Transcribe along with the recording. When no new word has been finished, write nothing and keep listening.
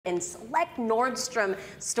In select Nordstrom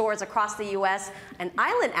stores across the U.S., and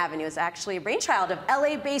Island Avenue is actually a brainchild of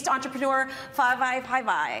LA-based entrepreneur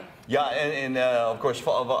Fa'avai. Yeah, and of course,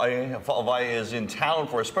 Fa'avai is in town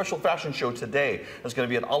for a special fashion show today. It's going to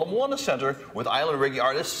be at Ala Moana Center with island reggae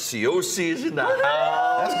artist COC is in the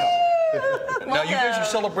house. Now, you guys are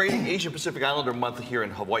celebrating Asian Pacific Islander Month here in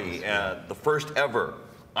Hawaii, and the first ever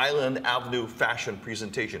Island Avenue fashion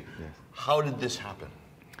presentation. Yes. How did this happen?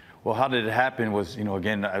 Well, how did it happen was,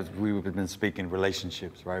 again, as we've been speaking,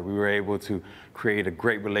 relationships, right? We were able to create a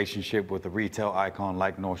great relationship with a retail icon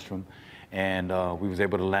like Nordstrom, and we was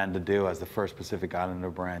able to land the deal as the first Pacific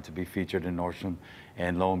Islander brand to be featured in Nordstrom.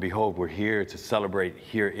 And lo and behold, we're here to celebrate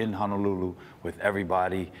here in Honolulu with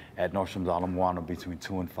everybody at Nordstrom's Ala Moana between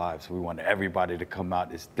 2 and 5. So we want everybody to come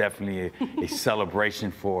out. It's definitely a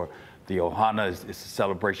celebration for the Ohana. Is a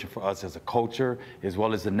celebration for us as a culture, as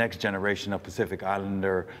well as the next generation of Pacific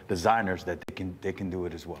Islander designers that they can do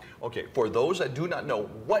it as well. Okay, for those that do not know,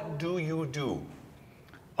 what do you do?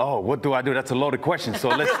 Oh, what do I do? That's a loaded question. So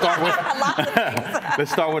let's start with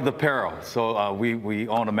let's start with apparel. So we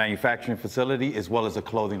own a manufacturing facility as well as a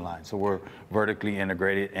clothing line. So we're vertically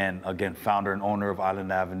integrated, and again, founder and owner of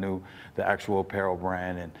Island Avenue, the actual apparel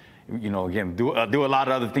brand. And again, do a lot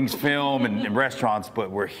of other things, film and restaurants, but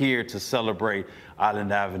we're here to celebrate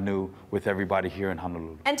Island Avenue with everybody here in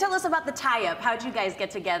Honolulu. And tell us about the tie-up. How did you guys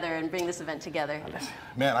get together and bring this event together?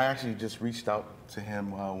 Man, I actually just reached out to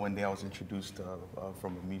him one day. I was introduced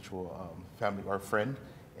from a mutual family or friend,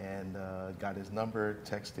 and got his number,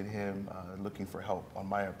 texted him looking for help on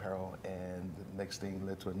my apparel, and the next thing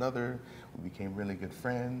led to another. We became really good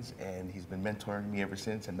friends, and he's been mentoring me ever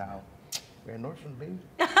since, and now we're in Nordstrom, baby.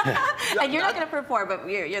 And you're not going to perform, but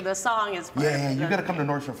the song is part Yeah, you got to come to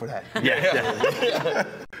Nordstrom for that. Yeah.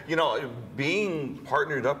 Being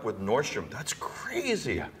partnered up with Nordstrom, that's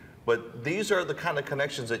crazy. Yeah. But these are the kind of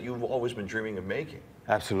connections that you've always been dreaming of making.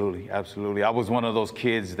 Absolutely, absolutely. I was one of those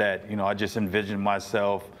kids that, I just envisioned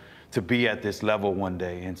myself to be at this level one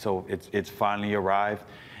day. And so it's finally arrived.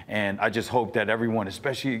 And I just hope that everyone,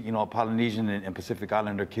 especially, Polynesian and Pacific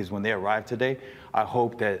Islander kids, when they arrive today, I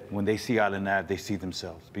hope that when they see Island Ave, they see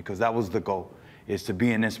themselves, because that was the goal, is to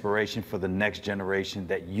be an inspiration for the next generation,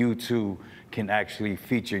 that you too can actually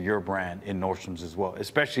feature your brand in Nordstrom's as well,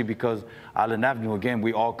 especially because Island Avenue, again,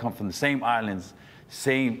 we all come from the same islands,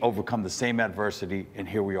 overcome the same adversity, and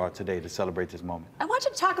here we are today to celebrate this moment. I want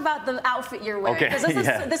you to talk about the outfit you're wearing, because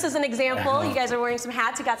this is an example. You guys are wearing some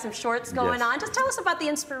hats, you got some shorts going on. Just tell us about the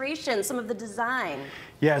inspiration, some of the design.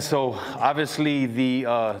 Yeah, so obviously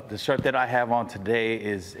the shirt that I have on today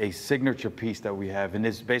is a signature piece that we have, and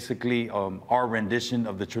it's basically our rendition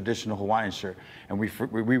of the traditional Hawaiian shirt, and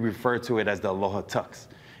we refer to it as the Aloha Tux.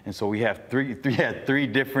 And so we have three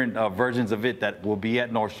different versions of it that will be at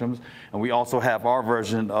Nordstrom's, and we also have our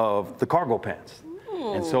version of the cargo pants.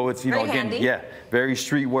 And so it's, again, very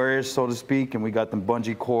streetwear, so to speak, and we got them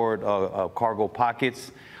bungee cord cargo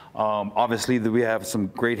pockets. Obviously, we have some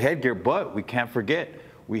great headgear, but we can't forget,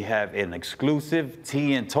 we have an exclusive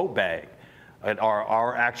tee and tote bag at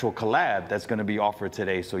our actual collab that's going to be offered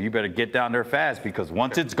today. So you better get down there fast, because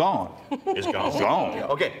once it's gone, it's gone. It's gone.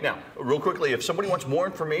 Okay, now, real quickly, if somebody wants more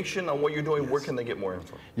information on what you're doing, where can they get more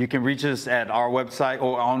info? You can reach us at our website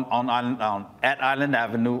or at Island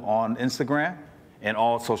Avenue on Instagram and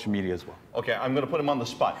all social media as well. Okay, I'm going to put him on the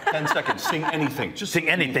spot. 10 seconds. Sing anything. Just sing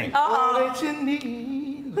anything. All that you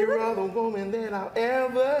need, you're all the woman that I'll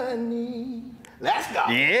ever need. Let's go.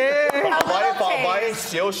 Yeah. Fa'avai,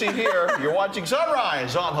 COC here. You're watching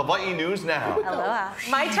Sunrise on Hawaii News Now. Aloha.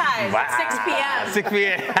 My time, 6 p.m. 6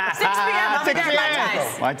 p.m. 6 p.m. 6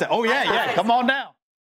 p.m. Oh, yeah. Come on now.